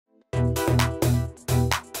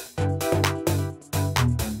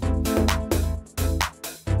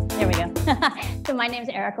So my name is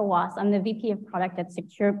Erica Wass. I'm the VP of Product at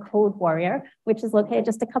SecureCodeWarriors, which is located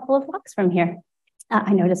just a couple of blocks from here.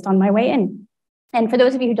 I noticed on my way in. And for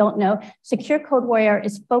those of you who don't know, SecureCodeWarriors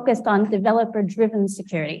is focused on developer-driven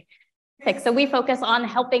security. So we focus on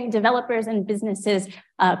helping developers and businesses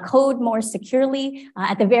code more securely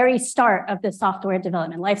at the very start of the software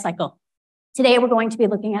development lifecycle. Today, we're going to be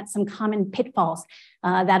looking at some common pitfalls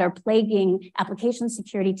that are plaguing application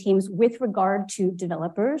security teams with regard to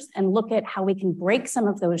developers, and look at how we can break some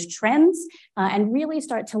of those trends and really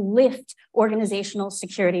start to lift organizational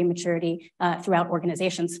security maturity throughout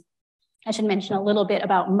organizations. I should mention a little bit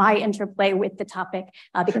about my interplay with the topic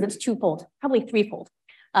because it's twofold, probably threefold.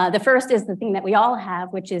 The first is the thing that we all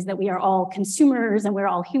have, which is that we are all consumers and we're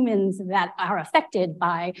all humans that are affected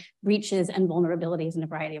by breaches and vulnerabilities in a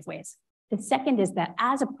variety of ways. The second is that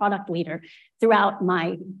as a product leader, throughout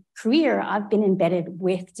my career, I've been embedded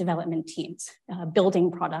with development teams,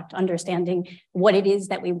 building product, understanding what it is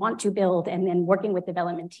that we want to build, and then working with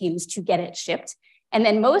development teams to get it shipped. And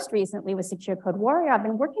then most recently with SecureCodeWarriors, I've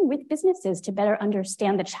been working with businesses to better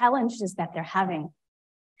understand the challenges that they're having.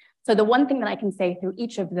 So the one thing that I can say through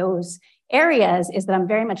each of those areas is that I'm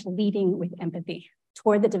very much leading with empathy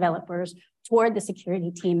toward the developers, toward the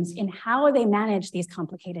security teams in how they manage these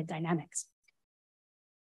complicated dynamics.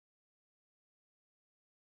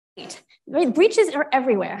 Breaches are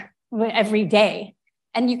everywhere, every day.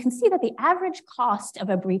 And you can see that the average cost of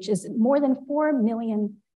a breach is more than $4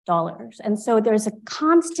 million. And so there's a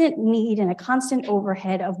constant need and a constant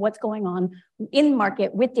overhead of what's going on in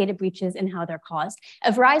market with data breaches and how they're caused.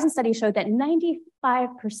 A Verizon study showed that 95%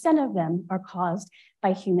 of them are caused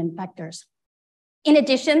by human factors. In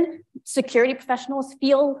addition, security professionals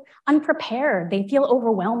feel unprepared. They feel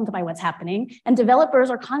overwhelmed by what's happening, and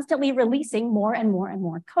developers are constantly releasing more and more and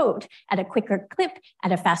more code at a quicker clip,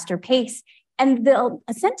 at a faster pace, and the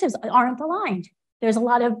incentives aren't aligned. There's a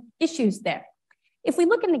lot of issues there. If we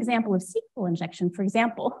look at an example of SQL injection, for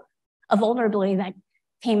example, a vulnerability that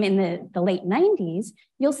came in the late 90s,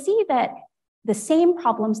 you'll see that the same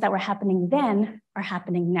problems that were happening then are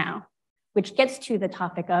happening now, which gets to the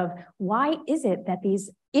topic of why is it that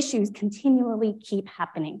these issues continually keep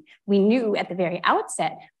happening? We knew at the very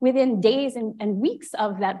outset, within days and weeks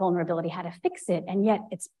of that vulnerability, how to fix it, and yet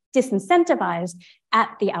it's disincentivized at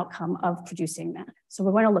the outcome of producing that. So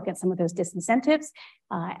we're going to look at some of those disincentives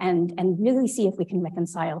and really see if we can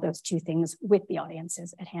reconcile those two things with the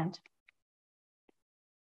audiences at hand.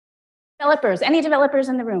 Developers, any developers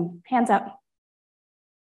in the room? Hands up.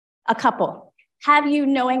 A couple. Have you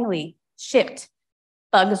knowingly shipped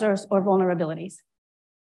bugs or vulnerabilities?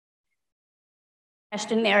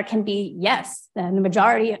 Question there can be yes, and the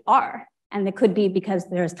majority are. And it could be because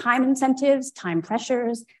there's time incentives, time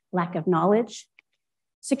pressures, lack of knowledge.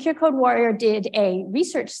 SecureCodeWarriors did a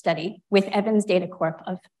research study with Evans Data Corp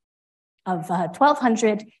of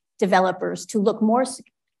 1,200 developers to look more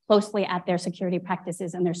closely at their security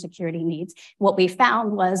practices and their security needs. What we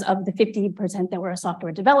found was of the 50% that were a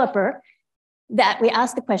software developer, that we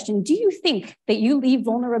asked the question, do you think that you leave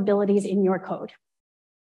vulnerabilities in your code?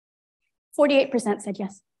 48% said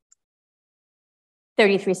yes.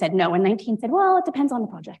 33 said no, and 19 said, well, it depends on the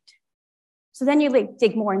project. So then you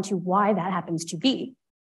dig more into why that happens to be.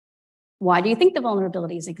 Why do you think the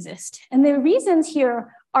vulnerabilities exist? And the reasons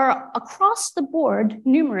here are across the board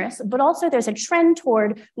numerous, but also there's a trend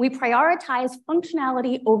toward we prioritize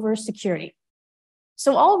functionality over security.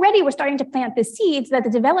 So already we're starting to plant the seeds that the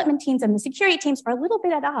development teams and the security teams are a little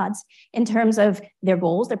bit at odds in terms of their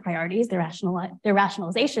goals, their priorities, their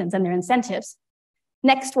rationalizations, and their incentives.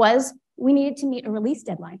 Next was we needed to meet a release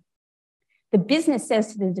deadline. The business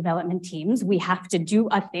says to the development teams, we have to do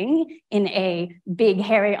a thing in a big,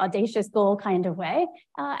 hairy, audacious goal kind of way,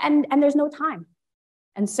 and there's no time.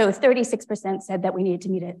 And so 36% said that we needed to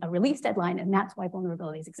meet a release deadline, and that's why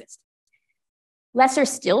vulnerabilities exist. Lesser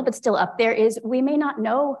still, but still up there, is we may not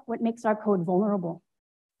know what makes our code vulnerable.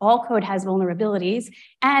 All code has vulnerabilities,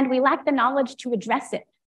 and we lack the knowledge to address it.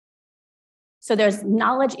 So there's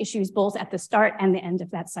knowledge issues both at the start and the end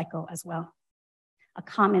of that cycle as well. A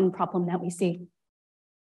common problem that we see.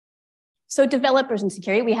 So developers in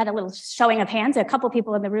security, we had a little showing of hands, a couple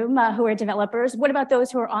people in the room who are developers. What about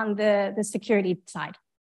those who are on the security side?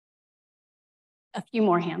 A few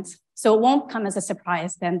more hands. So it won't come as a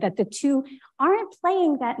surprise then that the two aren't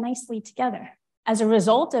playing that nicely together. As a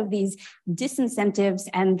result of these disincentives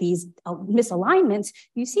and these misalignments,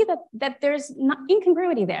 you see that there's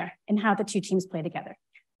incongruity there in how the two teams play together.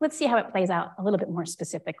 Let's see how it plays out a little bit more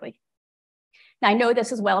specifically. Now, I know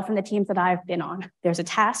this as well from the teams that I've been on. There's a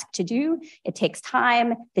task to do. It takes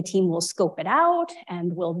time. The team will scope it out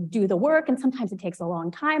and will do the work. And sometimes it takes a long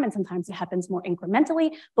time, and sometimes it happens more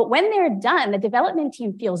incrementally. But when they're done, the development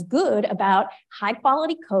team feels good about high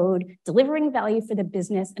quality code, delivering value for the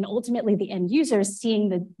business, and ultimately the end users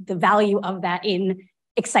seeing the value of that in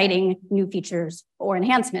exciting new features or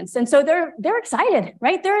enhancements. And so they're excited,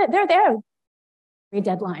 right? They're there.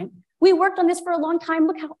 Deadline. We worked on this for a long time.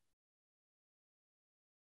 Look how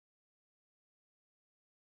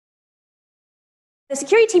the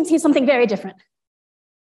security team sees something very different.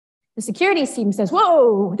 The security team says,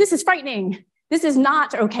 whoa, this is frightening. This is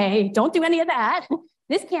not okay. Don't do any of that.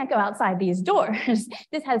 This can't go outside these doors.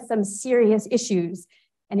 This has some serious issues.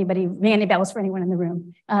 Anybody, ring any bells for anyone in the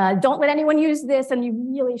room? Don't let anyone use this, and you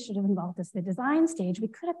really should have involved us in the design stage. We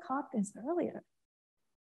could have caught this earlier.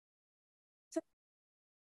 So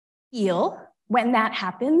feel when that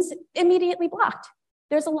happens, immediately blocked.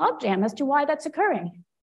 There's a logjam as to why that's occurring.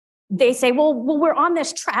 They say, well, we're on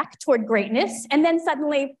this track toward greatness, and then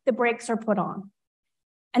suddenly the brakes are put on.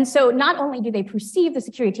 And so not only do they perceive the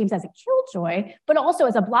security teams as a killjoy, but also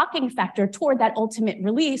as a blocking factor toward that ultimate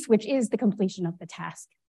release, which is the completion of the task.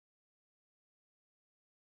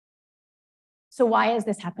 So why is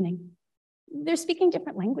this happening? They're speaking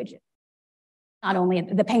different languages. Not only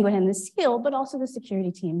the penguin and the seal, but also the security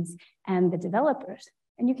teams and the developers.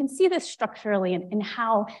 And you can see this structurally in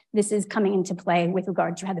how this is coming into play with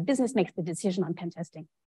regard to how the business makes the decision on pen testing.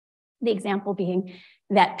 The example being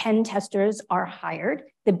that pen testers are hired.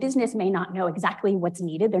 The business may not know exactly what's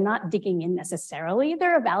needed. They're not digging in necessarily.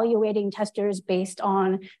 They're evaluating testers based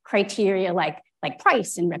on criteria like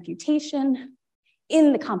price and reputation.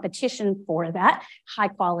 In the competition for that, high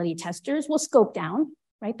quality testers will scope down,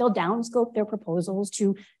 right? They'll down scope their proposals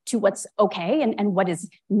to what's okay and what is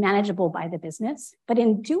manageable by the business. But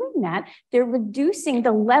in doing that, they're reducing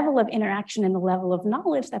the level of interaction and the level of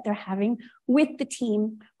knowledge that they're having with the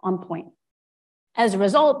team on point. As a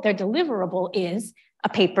result, their deliverable is a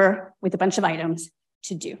paper with a bunch of items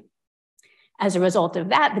to do. As a result of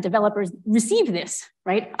that, the developers receive this,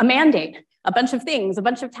 right? A mandate, a bunch of things, a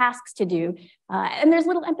bunch of tasks to do, and there's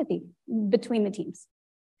little empathy between the teams.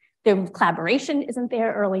 The collaboration isn't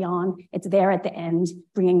there early on. It's there at the end,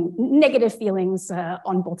 bringing negative feelings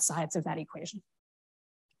on both sides of that equation.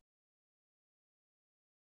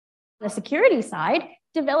 On the security side,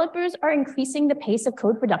 developers are increasing the pace of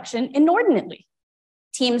code production inordinately.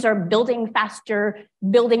 Teams are building faster,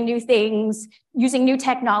 building new things, using new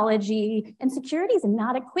technology, and security is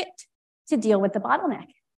not equipped to deal with the bottleneck.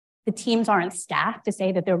 The teams aren't staffed to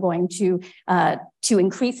say that they're going to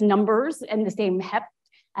increase numbers in the same heft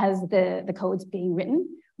as the code's being written.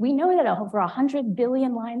 We know that over 100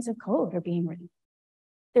 billion lines of code are being written.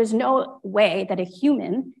 There's no way that a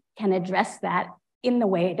human can address that in the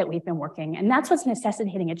way that we've been working. And that's what's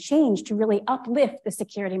necessitating a change to really uplift the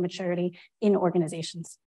security maturity in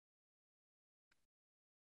organizations.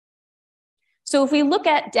 So if we look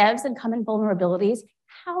at devs and common vulnerabilities,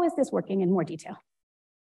 how is this working in more detail?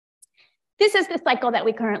 This is the cycle that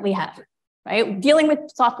we currently have, right? Dealing with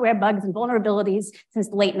software bugs and vulnerabilities since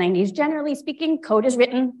the late 90s. Generally speaking, code is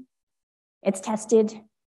written, it's tested,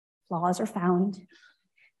 flaws are found.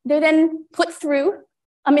 They're then put through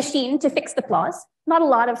a machine to fix the flaws. Not a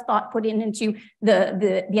lot of thought put into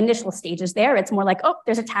the initial stages there. It's more like, oh,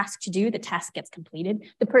 there's a task to do. The task gets completed.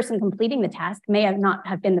 The person completing the task may not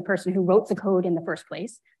have been the person who wrote the code in the first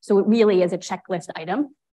place. So it really is a checklist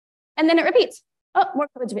item. And then it repeats. Oh, more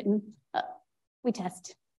code's written. We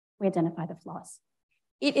test. We identify the flaws.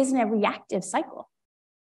 It is in a reactive cycle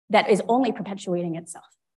that is only perpetuating itself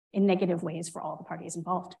in negative ways for all the parties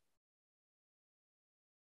involved.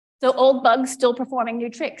 So old bugs still performing new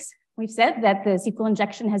tricks. We've said that the SQL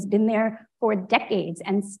injection has been there for decades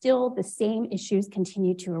and still the same issues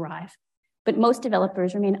continue to arrive. But most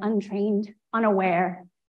developers remain untrained, unaware,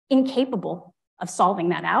 incapable of solving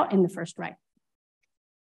that out in the first right.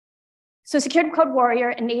 So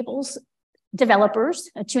SecureCodeWarrior enables developers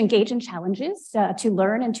to engage in challenges, to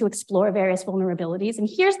learn and to explore various vulnerabilities. And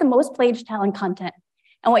here's the most played talent content.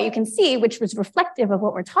 And what you can see, which was reflective of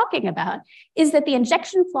what we're talking about, is that the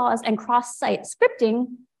injection flaws and cross-site scripting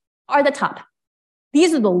are the top.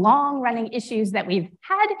 These are the long-running issues that we've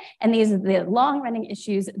had, and these are the long-running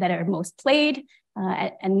issues that are most played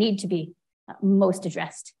and need to be most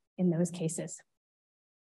addressed in those cases.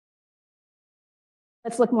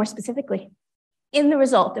 Let's look more specifically. In the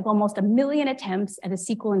result of almost 1 million attempts at a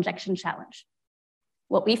SQL injection challenge,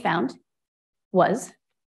 what we found was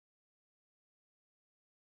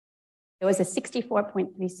there was a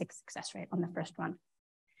 64.36 success rate on the first run,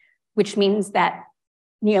 which means that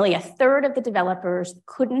Nearly a third of the developers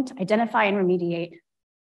couldn't identify and remediate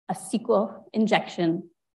a SQL injection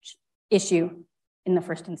issue in the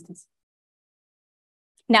first instance.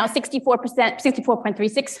 Now, 64%,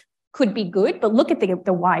 64.36 could be good, but look at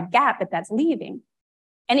the wide gap that's leaving.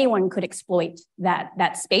 Anyone could exploit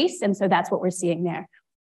that space, and so that's what we're seeing there.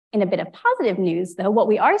 In a bit of positive news, though, what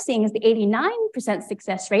we are seeing is the 89%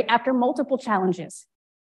 success rate after multiple challenges,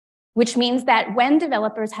 which means that when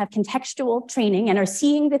developers have contextual training and are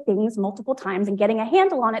seeing the things multiple times and getting a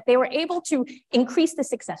handle on it, they were able to increase the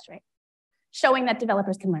success rate, showing that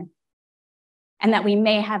developers can learn. And that we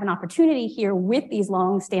may have an opportunity here with these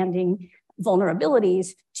long-standing vulnerabilities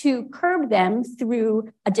to curb them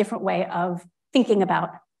through a different way of thinking about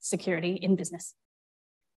security in business.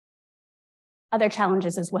 Other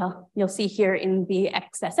challenges as well. You'll see here in the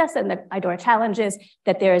XSS and the IDOR challenges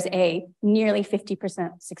that there's a nearly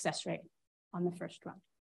 50% success rate on the first run.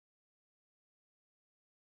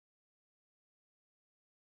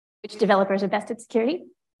 Which developers are best at security?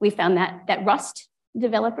 We found that Rust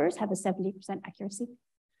developers have a 70% accuracy,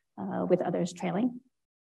 with others trailing.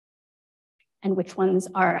 And which ones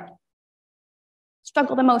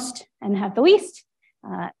struggle the most and have the least?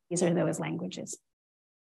 These are those languages.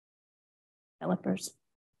 Developers.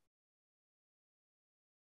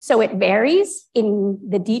 So it varies in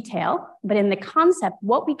the detail, but in the concept,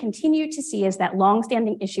 what we continue to see is that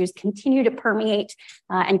longstanding issues continue to permeate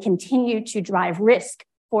and continue to drive risk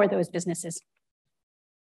for those businesses.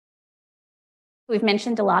 We've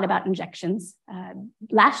mentioned a lot about injections.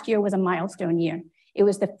 Last year was a milestone year. It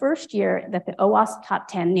was the first year that the OWASP Top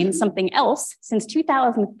 10 named something else since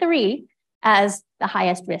 2003 as the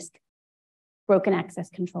highest risk, broken access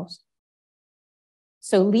controls.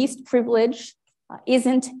 So least privilege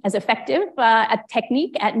isn't as effective a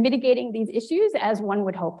technique at mitigating these issues as one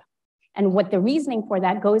would hope. And what the reasoning for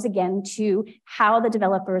that goes again to how the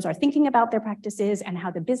developers are thinking about their practices and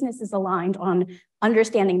how the business is aligned on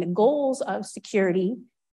understanding the goals of security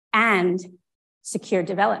and secure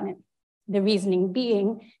development. The reasoning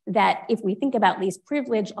being that if we think about least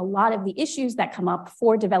privilege, a lot of the issues that come up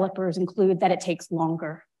for developers include that it takes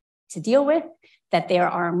longer to deal with, that there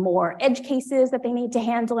are more edge cases that they need to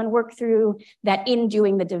handle and work through, that in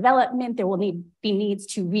doing the development, there will be needs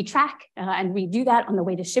to retrack and redo that on the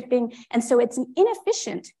way to shipping. And so it's an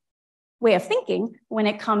inefficient way of thinking when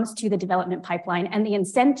it comes to the development pipeline and the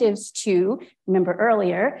incentives to, remember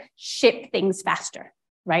earlier, ship things faster,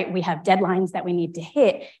 right? We have deadlines that we need to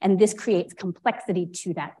hit, and this creates complexity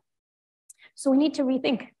to that. So we need to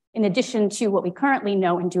rethink, in addition to what we currently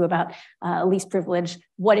know and do about least privilege,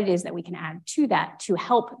 what it is that we can add to that to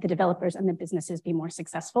help the developers and the businesses be more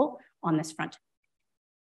successful on this front.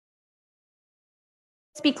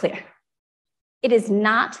 Let's be clear. It is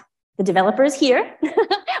not the developers here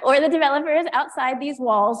or the developers outside these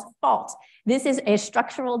walls' fault. This is a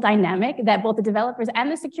structural dynamic that both the developers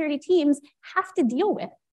and the security teams have to deal with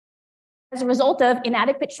as a result of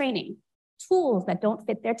inadequate training, tools that don't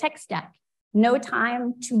fit their tech stack, no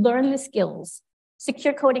time to learn the skills.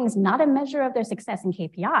 Secure coding is not a measure of their success in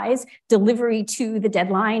KPIs. Delivery to the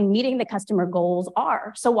deadline, meeting the customer goals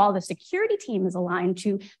are. So while the security team is aligned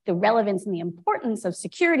to the relevance and the importance of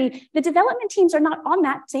security, the development teams are not on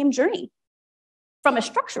that same journey from a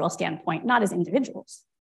structural standpoint, not as individuals.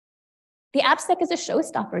 The AppSec is a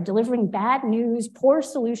showstopper, delivering bad news, poor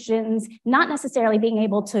solutions, not necessarily being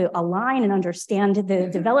able to align and understand the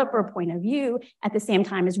developer point of view at the same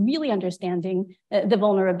time as really understanding the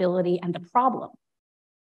vulnerability and the problem.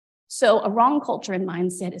 So a wrong culture and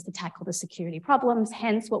mindset is to tackle the security problems,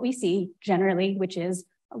 hence what we see generally, which is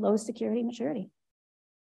a low security maturity.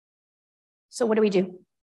 So what do?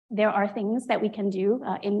 There are things that we can do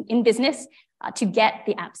in business to get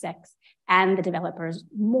the AppSecs and the developers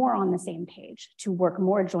more on the same page, to work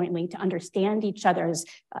more jointly, to understand each other's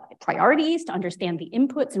priorities, to understand the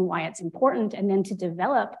inputs and why it's important, and then to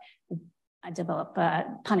develop,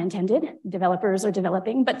 pun intended, developers are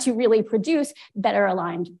developing, but to really produce better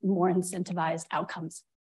aligned, more incentivized outcomes.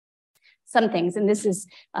 Some things, and this is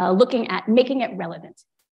looking at making it relevant.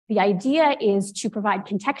 The idea is to provide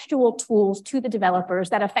contextual tools to the developers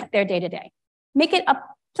that affect their day-to-day. Make it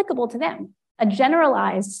applicable to them. A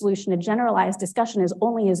generalized solution, a generalized discussion is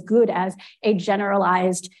only as good as a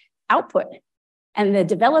generalized output. And the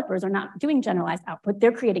developers are not doing generalized output,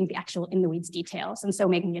 they're creating the actual in the weeds details. And so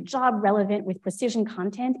making a job relevant with precision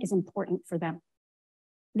content is important for them.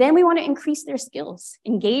 Then we want to increase their skills,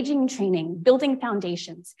 engaging training, building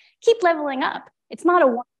foundations, keep leveling up. It's not a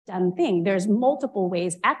one-done thing. There's multiple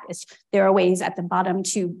ways at this. There are ways at the bottom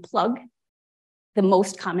to plug the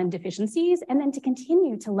most common deficiencies, and then to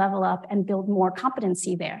continue to level up and build more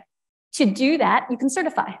competency there. To do that, you can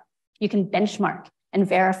certify, you can benchmark and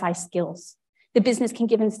verify skills. The business can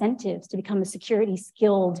give incentives to become a security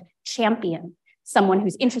skilled champion. Someone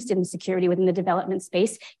who's interested in security within the development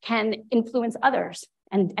space can influence others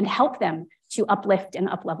and help them to uplift and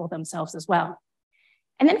up-level themselves as well.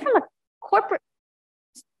 And then from a corporate,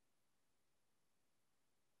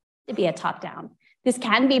 to be a top-down. This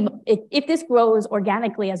can be, if this grows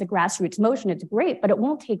organically as a grassroots motion, it's great, but it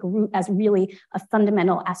won't take root as really a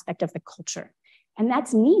fundamental aspect of the culture. And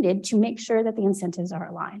that's needed to make sure that the incentives are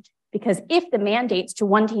aligned. Because if the mandates to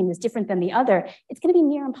one team is different than the other, it's going to be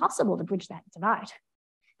near impossible to bridge that divide.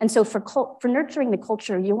 And so for nurturing the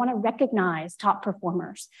culture, you want to recognize top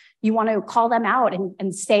performers. You want to call them out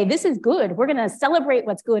and say, this is good. We're going to celebrate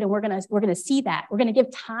what's good, and we're going to see that. We're going to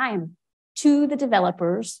give time to the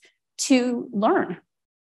developers to learn,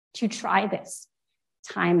 to try this.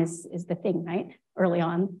 Time is the thing, right? Early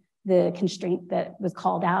on, the constraint that was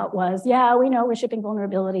called out was, yeah, we know we're shipping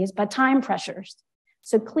vulnerabilities, but time pressures.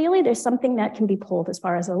 So clearly there's something that can be pulled as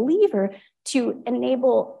far as a lever to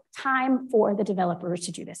enable time for the developers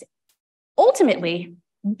to do this. Ultimately,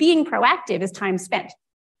 being proactive is time spent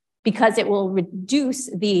because it will reduce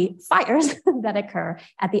the fires that occur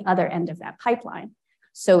at the other end of that pipeline.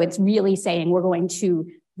 So it's really saying we're going to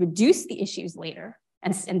reduce the issues later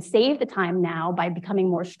and save the time now by becoming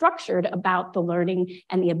more structured about the learning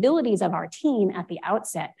and the abilities of our team at the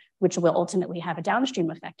outset, which will ultimately have a downstream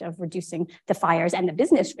effect of reducing the fires and the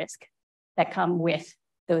business risk that come with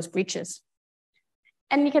those breaches.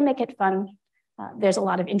 And you can make it fun. There's a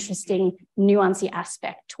lot of interesting nuancy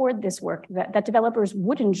aspect toward this work that developers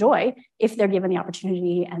would enjoy if they're given the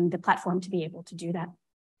opportunity and the platform to be able to do that.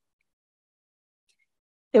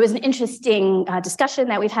 There was an interesting discussion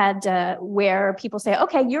that we've had where people say,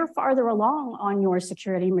 okay, you're farther along on your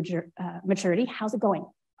security maturity. How's it going?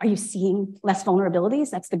 Are you seeing less vulnerabilities?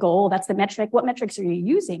 That's the goal, that's the metric. What metrics are you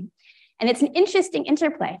using? And it's an interesting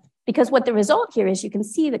interplay because what the result here is, you can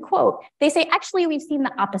see the quote, they say, actually, we've seen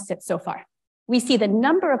the opposite so far. We see the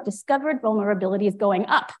number of discovered vulnerabilities going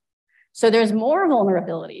up. So there's more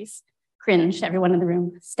vulnerabilities. Cringe, everyone in the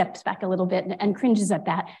room steps back a little bit and cringes at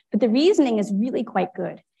that. But the reasoning is really quite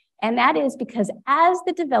good. And that is because as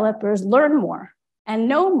the developers learn more and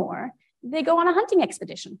know more, they go on a hunting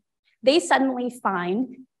expedition. They suddenly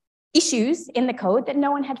find issues in the code that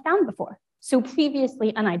no one had found before. So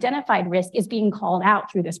previously unidentified risk is being called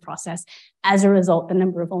out through this process. As a result, the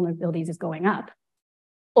number of vulnerabilities is going up.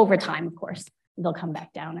 Over time, of course, they'll come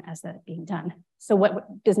back down as that's being done. So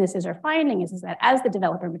what businesses are finding is that as the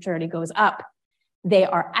developer maturity goes up, they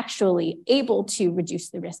are actually able to reduce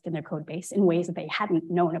the risk in their code base in ways that they hadn't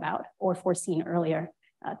known about or foreseen earlier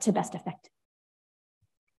to best effect.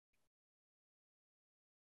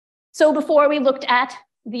 So before we looked at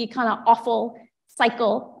the kind of awful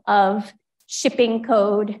cycle of shipping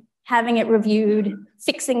code, having it reviewed,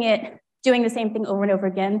 fixing it, doing the same thing over and over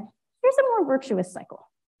again, here's a more virtuous cycle.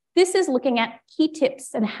 This is looking at key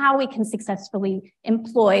tips and how we can successfully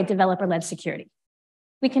employ developer-led security.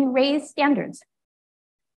 We can raise standards.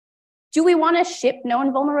 Do we want to ship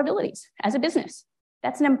known vulnerabilities as a business?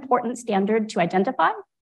 That's an important standard to identify,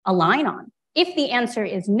 align on. If the answer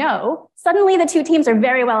is no, suddenly the two teams are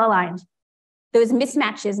very well aligned. Those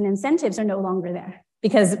mismatches and incentives are no longer there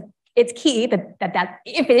because it's key that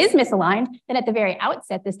if it is misaligned, then at the very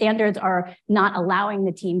outset, the standards are not allowing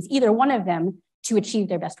the teams, either one of them, to achieve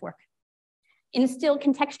their best work. Instill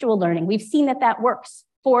contextual learning. We've seen that works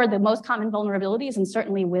for the most common vulnerabilities and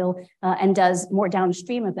certainly will and does more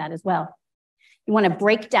downstream of that as well. You want to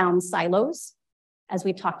break down silos, as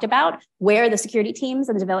we've talked about, where the security teams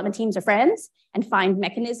and the development teams are friends and find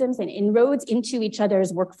mechanisms and inroads into each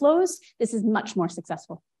other's workflows. This is much more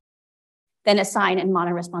successful. Then assign and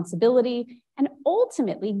monitor responsibility and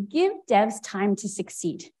ultimately give devs time to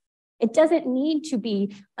succeed. It doesn't need to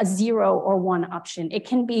be a 0 or 1 option. It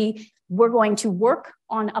can be, we're going to work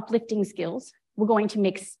on uplifting skills. We're going to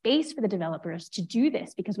make space for the developers to do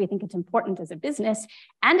this because we think it's important as a business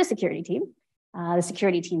and a security team, the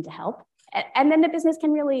security team to help. And then the business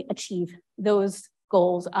can really achieve those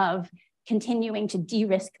goals of continuing to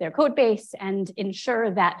de-risk their code base and ensure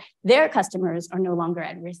that their customers are no longer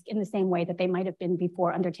at risk in the same way that they might have been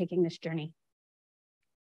before undertaking this journey.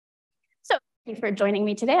 So thank you for joining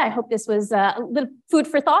me today. I hope this was a little food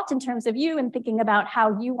for thought in terms of you and thinking about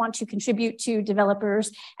how you want to contribute to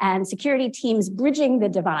developers and security teams bridging the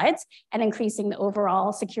divides and increasing the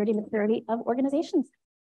overall security maturity of organizations.